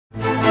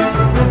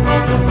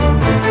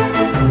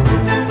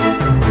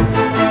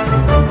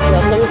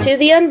to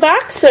the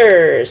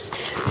unboxers.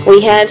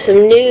 We have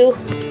some new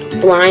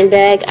blind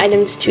bag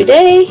items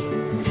today.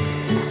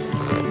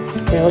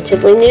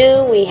 Relatively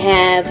new. We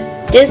have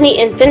Disney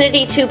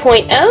Infinity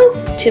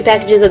 2.0, 2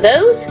 packages of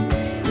those.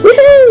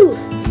 Woohoo!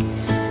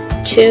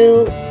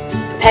 2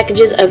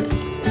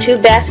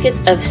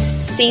 baskets of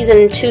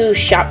Season 2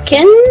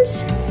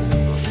 Shopkins.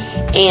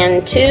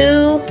 And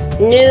 2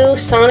 new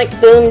Sonic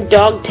Boom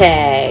dog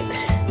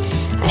tags.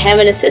 I have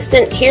an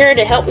assistant here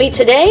to help me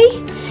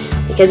today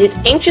because he's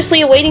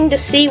anxiously awaiting to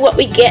see what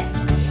we get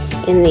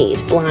in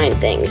these blind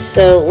things.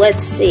 So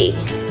let's see.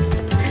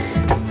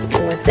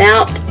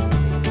 Without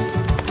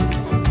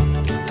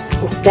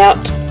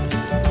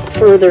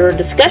further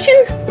discussion,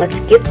 let's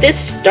get this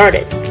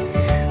started.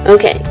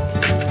 Okay.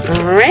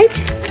 Alright.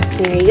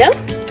 There you go.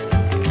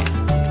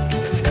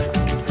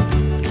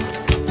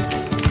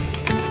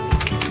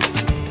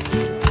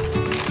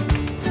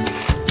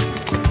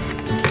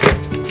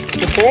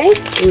 Okay,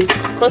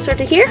 closer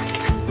to here.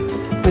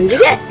 What did you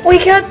get?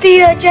 We got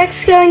the Jack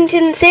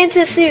Skellington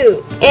Santa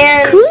suit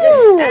and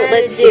cool.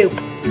 Let's see.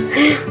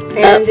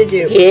 And a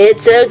dupe.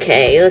 It's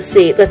okay. Let's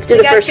see. Let's do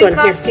the first one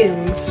here.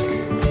 Costumes.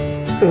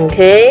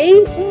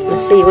 Okay.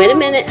 Let's see. Wait a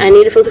minute. I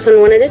need to focus on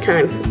one at a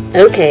time.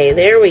 Okay,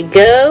 there we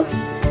go.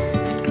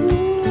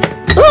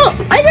 Oh,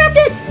 I dropped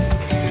it.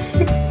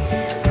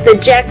 The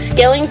Jack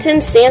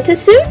Skellington Santa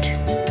suit.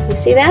 You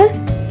see that?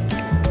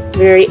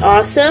 Very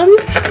awesome.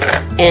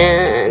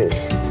 And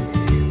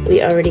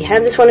we already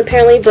have this one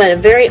apparently, but a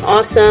very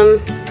awesome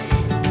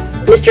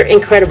Mr.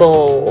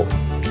 Incredible.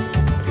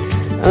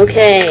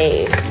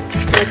 Okay,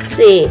 let's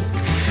see.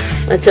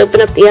 Let's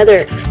open up the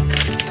other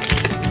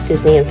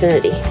Disney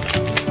Infinity.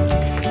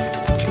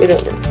 Scoot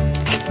over.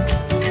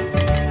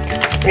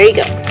 There you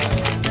go.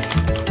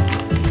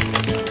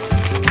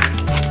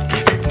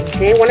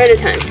 Okay, one at a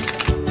time.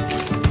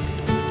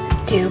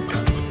 Dupe.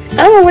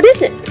 Oh, what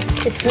is it?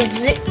 It's the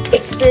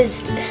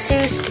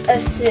Seuss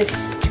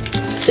Assist.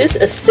 Seuss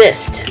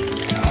Assist.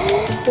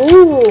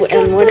 Ooh,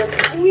 and what else?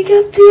 We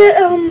got the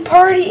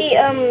parade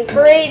light The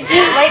parade.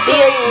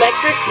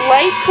 electric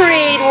light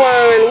parade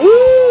one.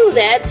 Woo,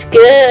 that's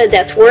good.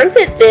 That's worth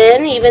it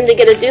then, even to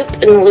get a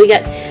dupe. And we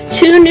got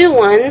 2 new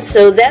ones,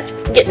 so that's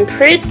getting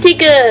pretty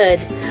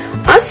good.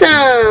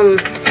 Awesome.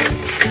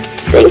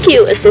 Thank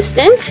you,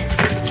 assistant.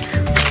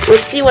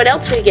 Let's see what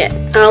else we get.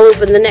 I'll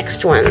open the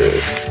next one.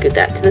 Scoot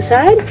that to the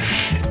side.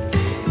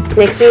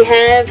 Next we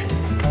have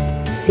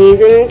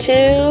Season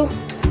 2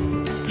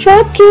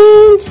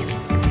 Shopkins.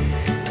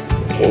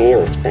 Okay,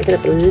 let's back it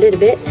up a little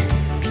bit.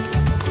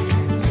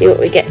 See what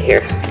we get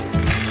here.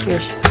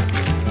 Here's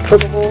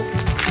poke a hole.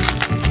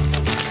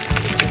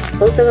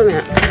 Both of them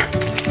out.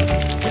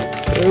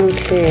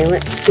 Okay,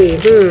 let's see. I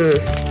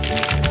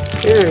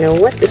don't know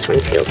what this one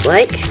feels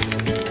like.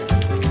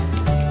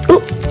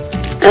 Oh,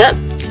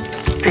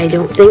 I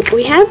don't think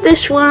we have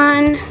this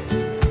one.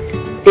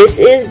 This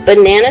is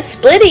Banana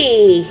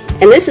Splitty,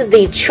 and this is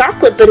the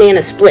chocolate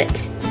banana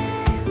split.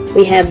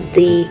 We have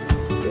the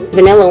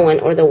vanilla one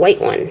or the white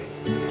one.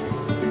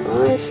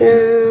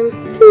 Awesome.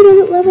 Who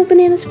doesn't love a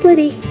banana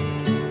splitty?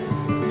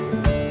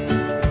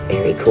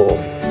 Very cool.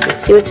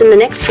 Let's see what's in the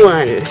next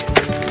one.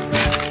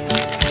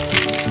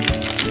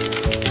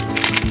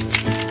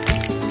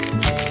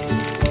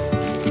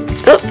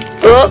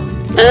 Oh.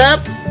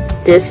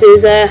 This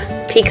is a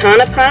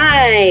pecan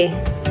pie.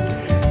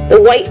 The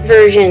white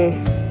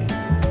version.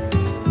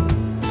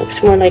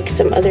 Looks more like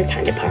some other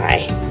kind of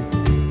pie.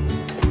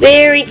 It's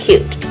very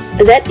cute.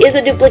 That is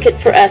a duplicate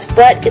for us,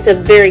 but it's a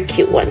very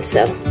cute one,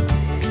 so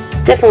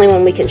definitely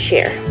one we can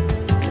share.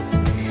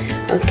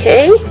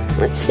 Okay,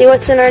 let's see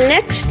what's in our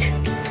next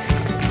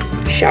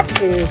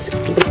Shopkins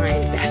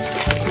blind basket.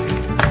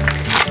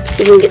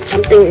 See if we can get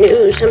something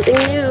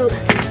new,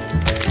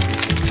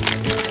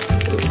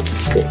 I'll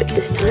snip it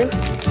this time.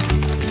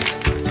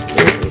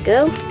 There we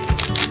go.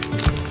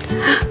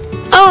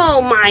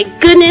 Oh my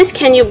goodness,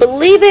 can you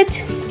believe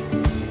it?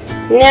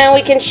 Now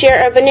we can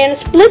share our banana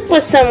split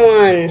with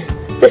someone.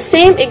 The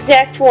same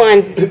exact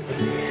one.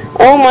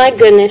 Oh my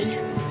goodness.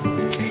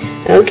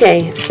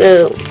 Okay,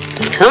 so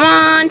come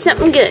on,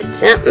 something good,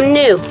 something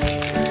new.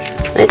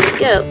 Let's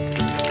go.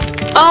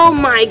 Oh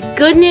my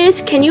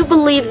goodness, can you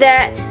believe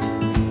that?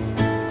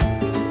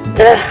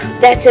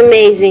 That's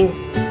amazing.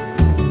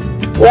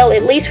 Well,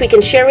 at least we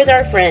can share with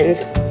our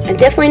friends. I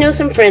definitely know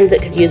some friends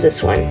that could use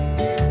this one.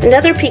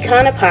 Another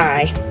pecan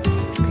pie.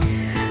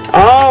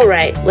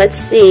 Alright, let's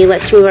see.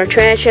 Let's move our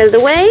trash out of the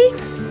way.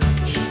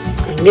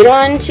 And get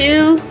on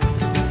to,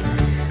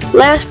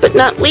 last but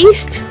not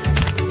least,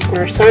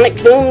 our Sonic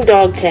Boom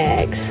dog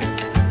tags.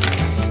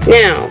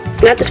 Now,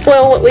 not to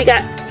spoil what we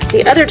got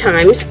the other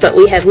times, but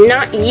we have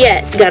not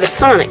yet got a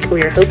Sonic.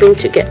 We are hoping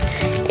to get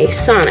a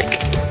Sonic.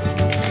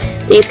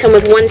 These come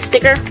with 1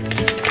 sticker,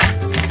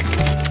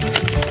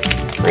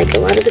 like a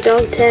lot of the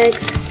dog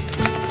tags.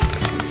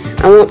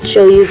 I won't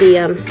show you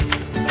the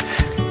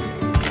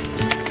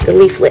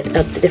leaflet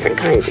of the different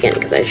kinds again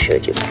because I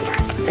showed you before.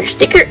 Our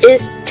sticker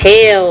is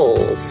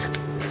Tails.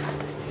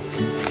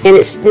 And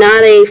it's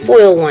not a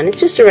foil one, it's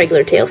just a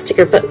regular tail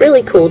sticker, but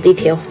really cool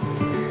detail.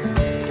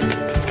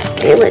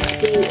 Okay, let's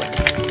see.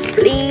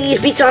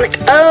 Please be Sonic.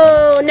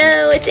 Oh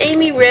no, it's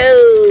Amy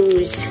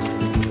Rose.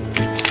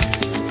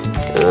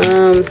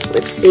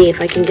 Let's see if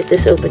I can get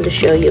this open to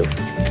show you.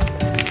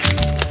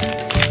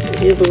 I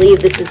do believe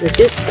this is a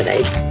dupe, but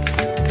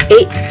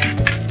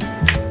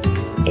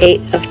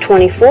 8 of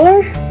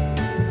 24.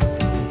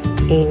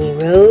 Amy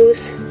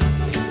Rose.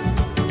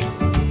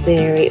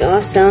 Very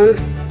awesome.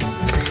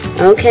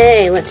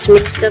 Okay, let's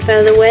move stuff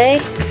out of the way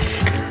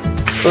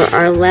for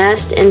our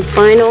last and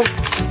final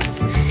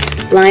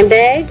blind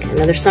bag.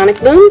 Another Sonic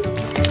Boom.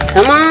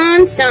 Come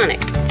on, Sonic.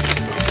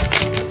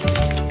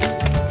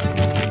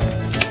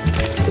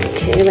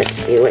 Okay, let's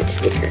see what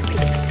sticker.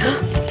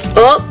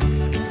 Oh,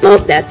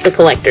 that's the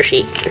collector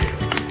sheet.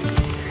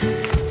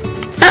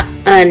 Ah,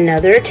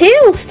 another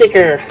tail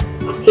sticker.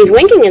 He's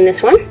winking in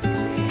this one.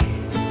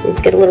 He's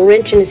got a little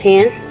wrench in his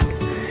hand.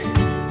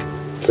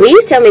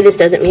 Please tell me this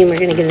doesn't mean we're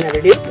going to get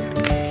another dupe.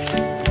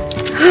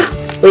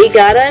 We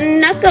got a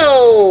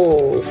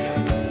Knuckles.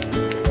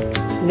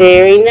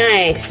 Very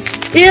nice.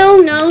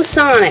 Still no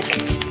Sonic.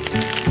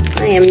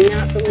 I am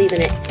not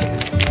believing it.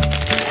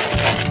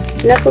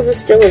 Knuckles is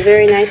still a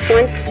very nice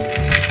one.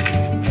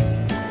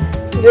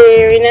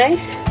 Very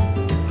nice.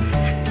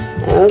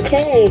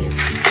 Okay.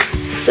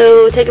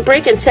 So take a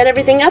break and set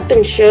everything up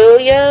and show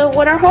you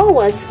what our haul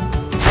was.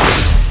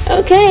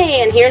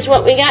 Okay, and here's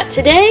what we got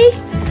today.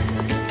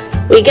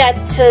 We got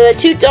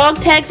 2 dog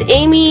tags,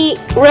 Amy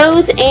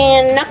Rose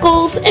and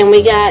Knuckles, and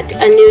we got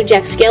a new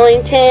Jack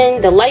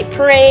Skellington, the Light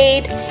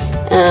Parade,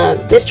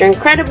 Mr.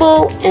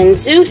 Incredible, and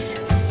Zeus,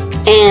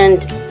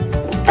 and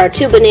our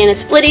 2 banana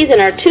splitties and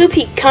our 2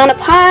 pecan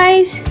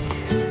pies.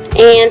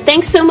 And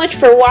thanks so much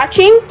for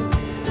watching.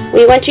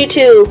 We want you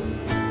to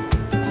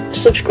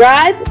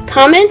subscribe,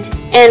 comment,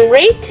 and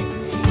rate,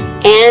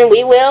 and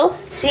we will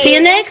see you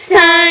next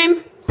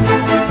time.